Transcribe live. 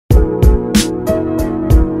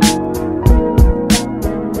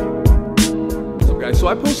So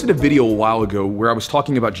I posted a video a while ago where I was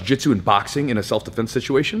talking about jiu-jitsu and boxing in a self-defense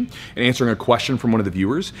situation and answering a question from one of the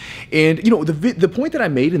viewers. And you know, the point that I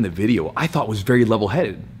made in the video I thought was very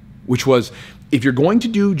level-headed, which was if you're going to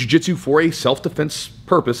do jiu-jitsu for a self-defense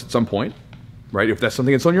purpose at some point, right, if that's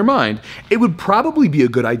something that's on your mind, it would probably be a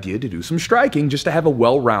good idea to do some striking just to have a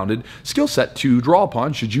well-rounded skill set to draw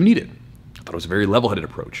upon should you need it. I thought it was a very level-headed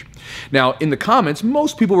approach. Now, in the comments,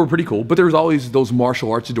 most people were pretty cool, but there's always those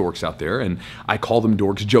martial arts dorks out there, and I call them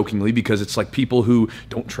dorks jokingly because it's like people who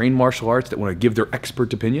don't train martial arts that want to give their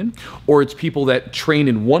expert opinion, or it's people that train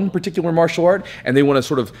in one particular martial art and they want to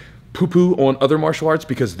sort of poo-poo on other martial arts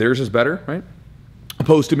because theirs is better, right?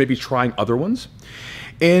 Opposed to maybe trying other ones.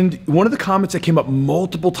 And one of the comments that came up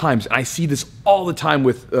multiple times, and I see this all the time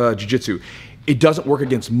with jiu-jitsu, it doesn't work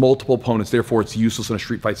against multiple opponents, therefore it's useless in a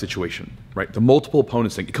street fight situation, right? The multiple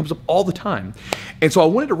opponents thing, it comes up all the time. And so I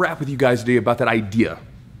wanted to rap with you guys today about that idea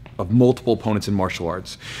of multiple opponents in martial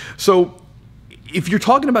arts. So if you're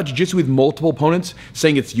talking about jiu-jitsu with multiple opponents,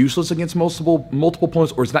 saying it's useless against multiple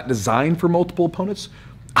opponents or it's not designed for multiple opponents,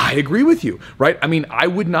 I agree with you, right? I mean, I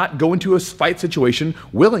would not go into a fight situation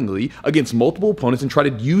willingly against multiple opponents and try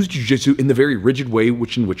to use jiu-jitsu in the very rigid way in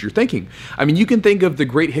which you're thinking. I mean, you can think of the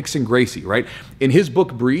great Rickson Gracie, right? In his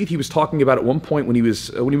book, Breathe, he was talking about at one point when he was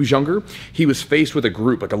younger, he was faced with a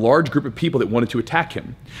group, like a large group of people that wanted to attack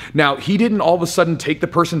him. Now, he didn't all of a sudden take the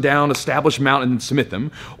person down, establish mount, and submit them,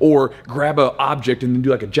 or grab an object and then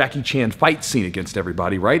do like a Jackie Chan fight scene against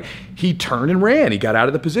everybody, right? He turned and ran. He got out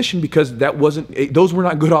of the position because those were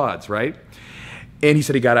not good odds, right? And he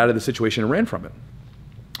said he got out of the situation and ran from it.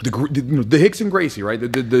 The Rickson Gracie, right? The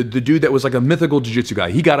dude that was like a mythical jiu-jitsu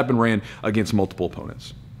guy. He got up and ran against multiple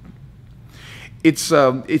opponents. It's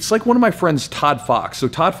like one of my friends, Todd Fox. So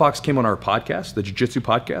Todd Fox came on our podcast, the Jiu-Jitsu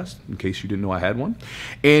podcast, in case you didn't know I had one.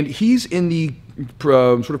 And he's in the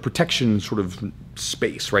sort of protection sort of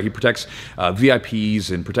space, right? He protects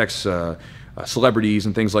VIPs and protects celebrities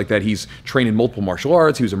and things like that. He's trained in multiple martial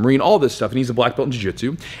arts. He was a Marine, all this stuff, and he's a black belt in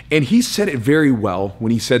jiu-jitsu. And he said it very well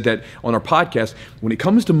when he said that on our podcast, when it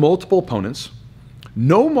comes to multiple opponents,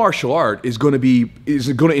 no martial art is going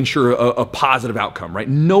to ensure a positive outcome, right?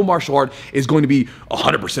 No martial art is going to be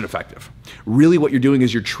 100% effective. Really what you're doing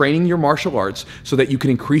is you're training your martial arts so that you can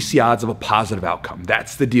increase the odds of a positive outcome.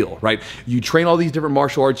 That's the deal, right? You train all these different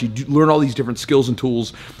martial arts, you learn all these different skills and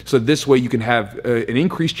tools, so this way you can have an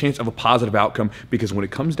increased chance of a positive outcome, because when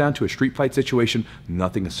it comes down to a street fight situation,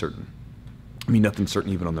 nothing is certain. I mean, nothing's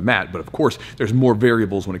certain even on the mat, but of course, there's more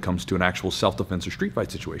variables when it comes to an actual self-defense or street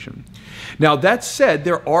fight situation. Now, that said,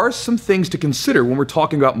 there are some things to consider when we're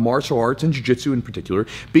talking about martial arts and jiu-jitsu in particular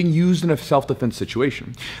being used in a self-defense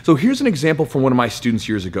situation. So here's an example from one of my students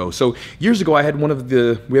years ago. So years ago, I had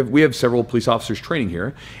we have several police officers training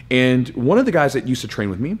here, and one of the guys that used to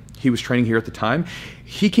train with me, he was training here at the time,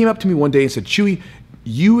 he came up to me one day and said, "Chewy,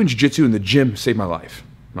 you and jiu-jitsu in the gym saved my life."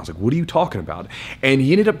 And I was like, "What are you talking about?" And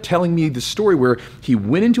he ended up telling me the story where he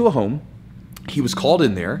went into a home, he was called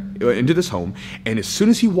in there, into this home, and as soon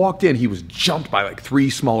as he walked in, he was jumped by like 3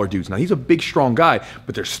 smaller dudes. Now, he's a big, strong guy,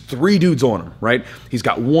 but there's 3 dudes on him, right? He's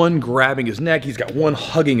got one grabbing his neck, he's got one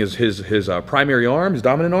hugging his primary arm, his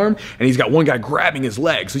dominant arm, and he's got one guy grabbing his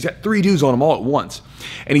leg. So he's got 3 dudes on him all at once.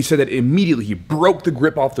 And he said that immediately he broke the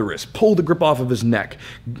grip off the wrist, pulled the grip off of his neck,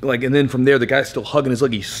 and then from there, the guy's still hugging his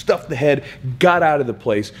leg. He stuffed the head, got out of the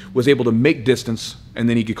place, was able to make distance, and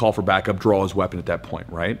then he could call for backup, draw his weapon at that point,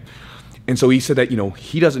 right? And so he said that, you know,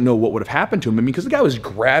 he doesn't know what would have happened to him. I mean, because the guy was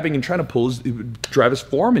grabbing and trying to drive his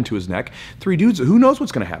forearm into his neck. 3 dudes, who knows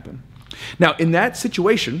what's going to happen? Now, in that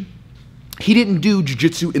situation, he didn't do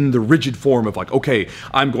jiu-jitsu in the rigid form of like, okay,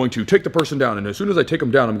 I'm going to take the person down, and as soon as I take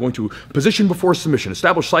them down, I'm going to position before submission,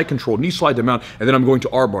 establish side control, knee slide them out, and then I'm going to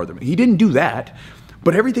armbar them. He didn't do that.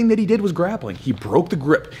 But everything that he did was grappling. He broke the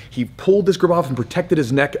grip. He pulled this grip off and protected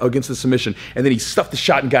his neck against the submission, and then he stuffed the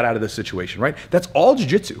shot and got out of the situation, right? That's all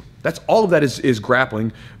jiu-jitsu. That's all of that is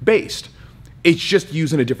grappling based. It's just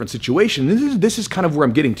used in a different situation. This is kind of where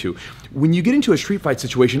I'm getting to. When you get into a street fight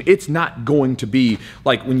situation, it's not going to be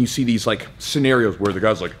like when you see these like scenarios where the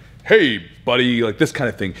guy's like, "Hey, buddy," like this kind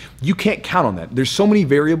of thing. You can't count on that. There's so many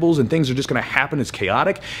variables and things are just going to happen. It's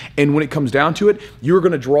chaotic. And when it comes down to it, you're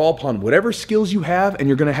going to draw upon whatever skills you have, and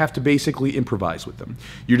you're going to have to basically improvise with them.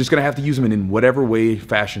 You're just going to have to use them in whatever way,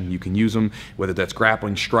 fashion you can use them, whether that's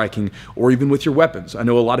grappling, striking, or even with your weapons. I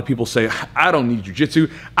know a lot of people say, "I don't need jiu-jitsu,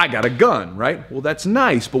 I got a gun," right? Well, that's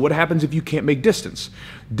nice, but what happens if you can't make distance?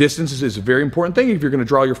 Distance is a very important thing if you're going to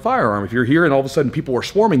draw your firearm. If you're here and all of a sudden people are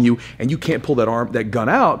swarming you and you can't pull that gun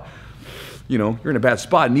out, you know, you're in a bad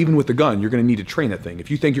spot. And even with the gun, you're going to need to train that thing.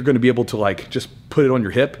 If you think you're going to be able to like just put it on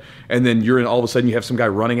your hip and then all of a sudden you have some guy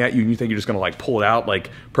running at you and you think you're just going to like pull it out like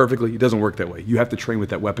perfectly, it doesn't work that way. You have to train with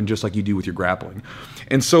that weapon just like you do with your grappling.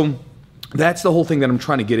 And so that's the whole thing that I'm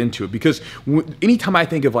trying to get into it, because anytime I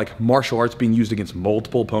think of like martial arts being used against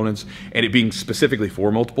multiple opponents and it being specifically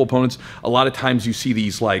for multiple opponents, a lot of times you see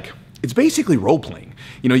these like, it's basically role playing.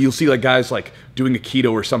 You know, you'll see like guys like doing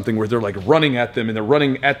Aikido or something where they're like running at them and they're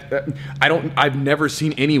running at, I've never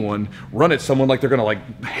seen anyone run at someone like they're gonna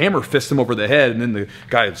like hammer fist them over the head and then the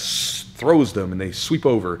guy throws them and they sweep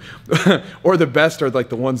over. Or the best are like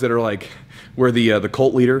the ones that are like where the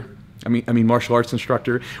cult leader, I mean martial arts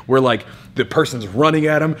instructor, where like the person's running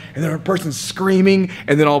at him and then a person's screaming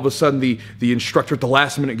and then all of a sudden the instructor at the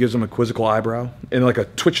last minute gives them a quizzical eyebrow and like a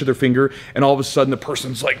twitch of their finger, and all of a sudden the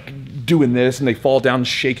person's like doing this and they fall down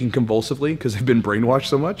shaking convulsively because they've been brainwashed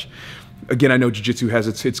so much. Again, I know jiu-jitsu has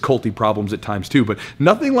its culty problems at times too, but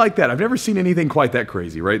nothing like that. I've never seen anything quite that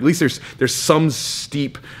crazy, right? At least there's some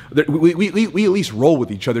steep, we at least roll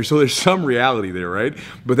with each other, so there's some reality there, right?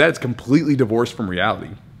 But that's completely divorced from reality.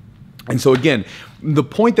 And so again, the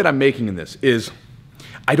point that I'm making in this is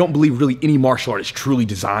I don't believe really any martial art is truly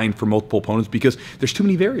designed for multiple opponents because there's too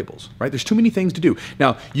many variables, right? There's too many things to do.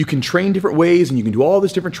 Now, you can train different ways and you can do all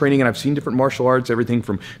this different training, and I've seen different martial arts, everything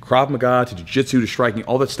from Krav Maga to Jiu-Jitsu to striking,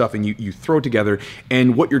 all that stuff, and you throw it together,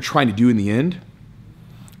 and what you're trying to do in the end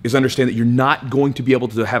is understand that you're not going to be able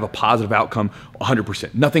to have a positive outcome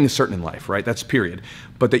 100%. Nothing is certain in life, right? That's period.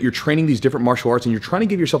 But that you're training these different martial arts and you're trying to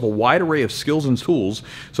give yourself a wide array of skills and tools,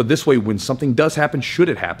 so this way when something does happen, should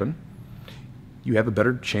it happen, you have a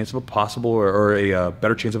better chance of a possible or a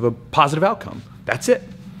better chance of a positive outcome. That's it.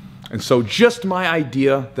 And so just my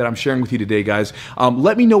idea that I'm sharing with you today, guys.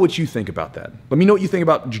 Let me know what you think about that. Let me know what you think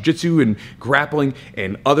about jiu-jitsu and grappling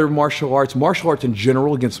and other martial arts in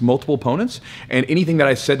general against multiple opponents, and anything that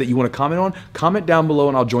I said that you want to comment on, comment down below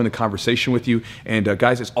and I'll join the conversation with you. And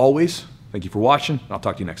guys, as always, thank you for watching. I'll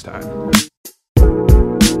talk to you next time.